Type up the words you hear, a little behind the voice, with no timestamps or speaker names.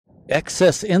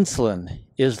Excess insulin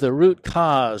is the root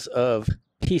cause of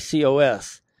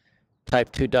PCOS,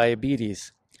 type 2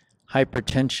 diabetes,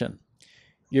 hypertension.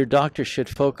 Your doctor should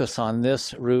focus on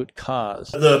this root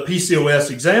cause. The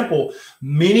PCOS example,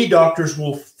 many doctors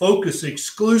will focus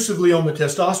exclusively on the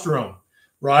testosterone,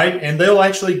 right? And they'll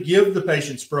actually give the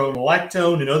patient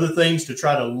spironolactone and other things to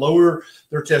try to lower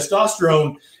their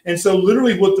testosterone. And so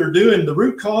literally what they're doing, the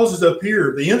root cause is up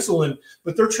here, the insulin,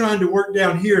 but they're trying to work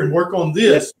down here and work on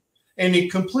this. And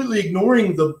it completely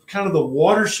ignoring the kind of the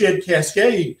watershed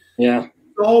cascade. Yeah.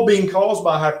 It's all being caused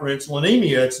by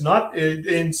hyperinsulinemia. It's not.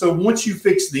 And so once you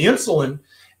fix the insulin,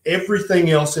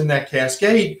 everything else in that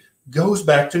cascade goes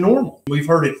back to normal. We've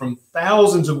heard it from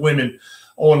thousands of women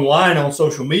online on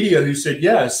social media who said,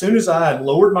 yeah, as soon as I had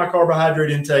lowered my carbohydrate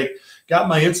intake, got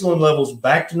my insulin levels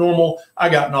back to normal, I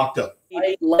got knocked up.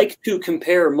 I like to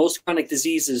compare most chronic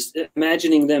diseases,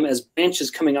 imagining them as branches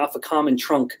coming off a common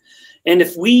trunk. And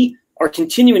if we are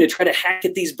continuing to try to hack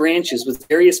at these branches with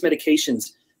various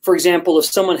medications, for example, if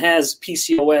someone has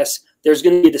PCOS, there's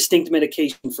going to be a distinct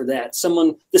medication for that.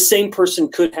 The same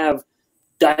person could have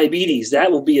diabetes,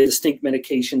 that will be a distinct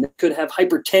medication. They could have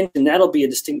hypertension, that'll be a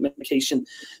distinct medication.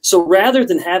 So rather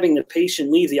than having the patient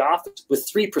leave the office with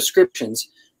 3 prescriptions,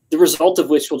 the result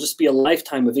of which will just be a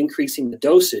lifetime of increasing the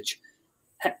dosage,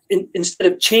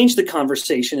 instead of change the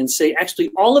conversation and say,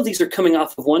 actually, all of these are coming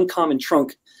off of one common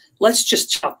trunk. Let's just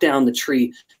chop down the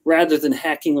tree rather than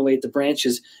hacking away at the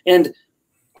branches. And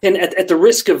at the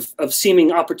risk of seeming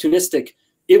opportunistic,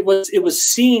 it was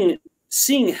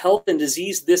seeing health and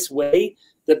disease this way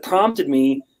that prompted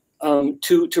me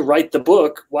to write the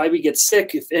book, Why We Get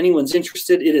Sick. If anyone's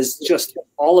interested, it is just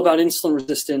all about insulin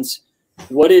resistance,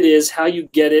 what it is, how you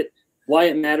get it, why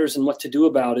it matters, and what to do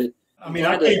about it. I mean,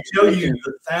 I can't tell you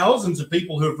the thousands of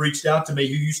people who have reached out to me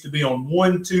who used to be on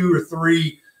 1, 2, or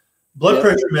 3 blood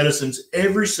pressure medicines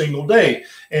every single day.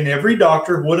 And every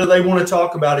doctor, what do they want to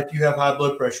talk about if you have high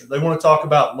blood pressure? They want to talk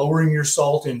about lowering your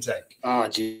salt intake. Oh,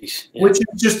 geez. Yeah. Which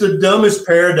is just the dumbest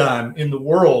paradigm in the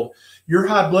world. Your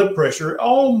high blood pressure,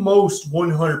 almost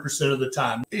 100% of the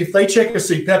time, if they check a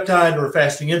C-peptide or a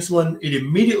fasting insulin, it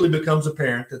immediately becomes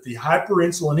apparent that the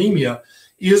hyperinsulinemia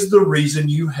is the reason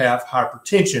you have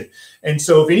hypertension. And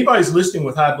so if anybody's listening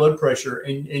with high blood pressure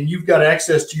and you've got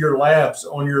access to your labs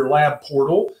on your lab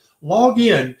portal, log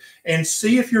in and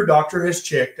see if your doctor has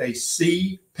checked a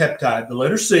C-peptide, the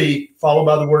letter C followed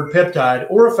by the word peptide,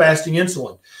 or a fasting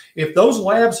insulin. If those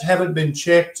labs haven't been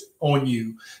checked on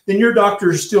you, then your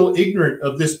doctor is still ignorant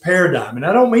of this paradigm. And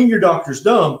I don't mean your doctor's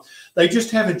dumb. They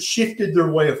just haven't shifted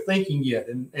their way of thinking yet.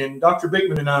 And Dr.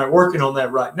 Bikman and I are working on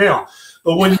that right now.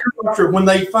 But when your doctor, when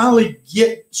they finally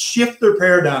shift their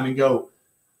paradigm and go,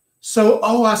 so,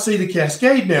 oh, I see the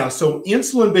cascade now. So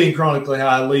insulin being chronically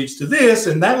high leads to this,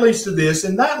 and that leads to this,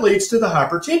 and that leads to the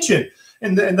hypertension.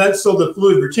 And that's so the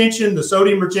fluid retention, the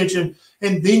sodium retention,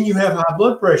 and then you have high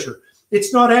blood pressure.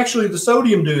 It's not actually the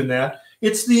sodium doing that.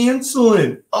 It's the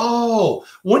insulin. Oh,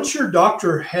 once your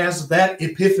doctor has that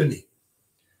epiphany,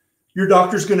 your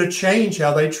doctor's going to change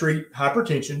how they treat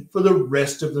hypertension for the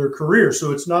rest of their career.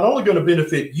 So it's not only going to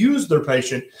benefit you as their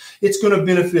patient, it's going to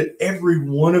benefit every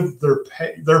one of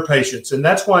their patients. And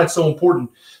that's why it's so important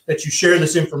that you share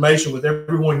this information with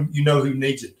everyone you know who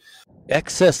needs it.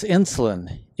 Excess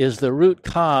insulin is the root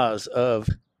cause of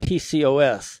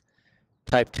PCOS,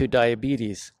 type 2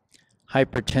 diabetes,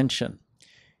 hypertension.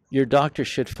 Your doctor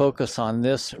should focus on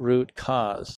this root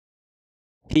cause.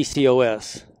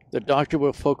 PCOS. The doctor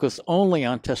will focus only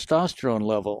on testosterone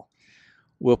level,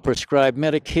 will prescribe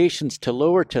medications to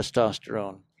lower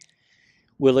testosterone,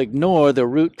 will ignore the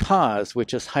root cause,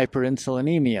 which is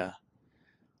hyperinsulinemia.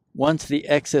 Once the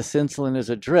excess insulin is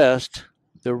addressed,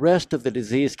 the rest of the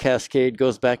disease cascade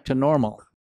goes back to normal.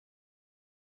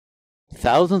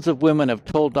 Thousands of women have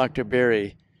told Dr.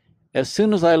 Berry, as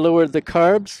soon as I lowered the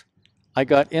carbs, I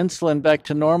got insulin back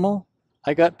to normal,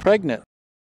 I got pregnant.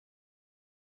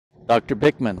 Dr.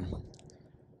 Bikman,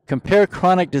 compare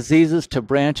chronic diseases to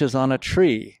branches on a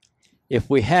tree. If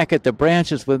we hack at the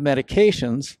branches with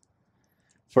medications,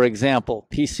 for example,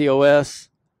 PCOS,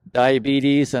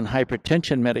 diabetes, and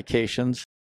hypertension medications,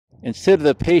 instead of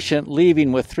the patient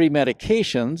leaving with 3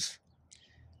 medications,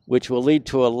 which will lead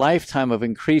to a lifetime of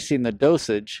increasing the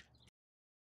dosage,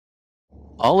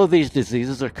 all of these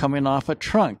diseases are coming off a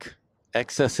trunk,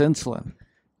 excess insulin.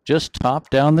 Just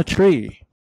chop down the tree.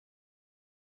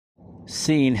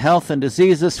 Seeing health and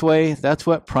disease this way, that's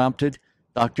what prompted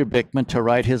Dr. Bikman to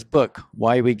write his book,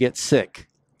 Why We Get Sick,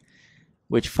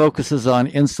 which focuses on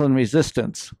insulin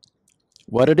resistance,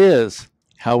 what it is,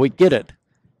 how we get it,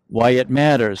 why it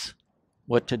matters,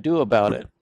 what to do about it.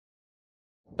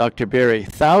 Dr. Berry,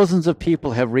 thousands of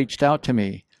people have reached out to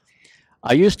me.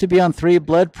 I used to be on 3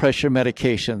 blood pressure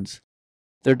medications.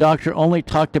 Their doctor only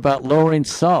talked about lowering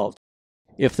salt.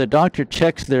 If the doctor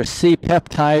checks their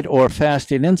C-peptide or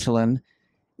fasting insulin,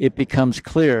 it becomes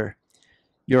clear.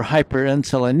 Your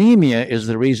hyperinsulinemia is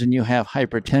the reason you have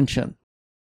hypertension.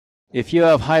 If you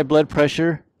have high blood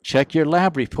pressure, check your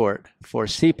lab report for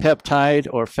C-peptide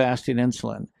or fasting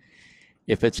insulin.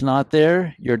 If it's not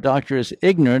there, your doctor is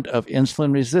ignorant of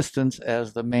insulin resistance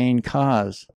as the main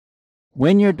cause.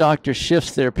 When your doctor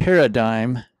shifts their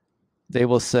paradigm, they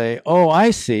will say, oh,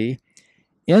 I see.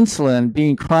 Insulin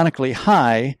being chronically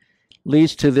high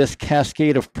leads to this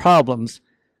cascade of problems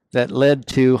that led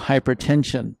to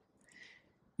hypertension.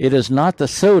 It is not the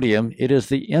sodium, it is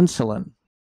the insulin.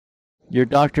 Your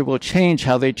doctor will change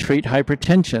how they treat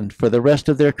hypertension for the rest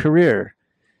of their career.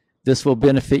 This will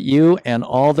benefit you and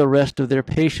all the rest of their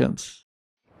patients.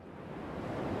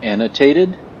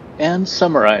 Annotated and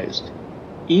summarized.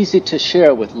 Easy to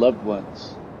share with loved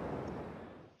ones.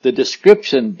 The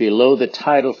description below the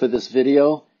title for this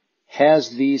video has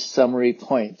these summary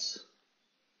points.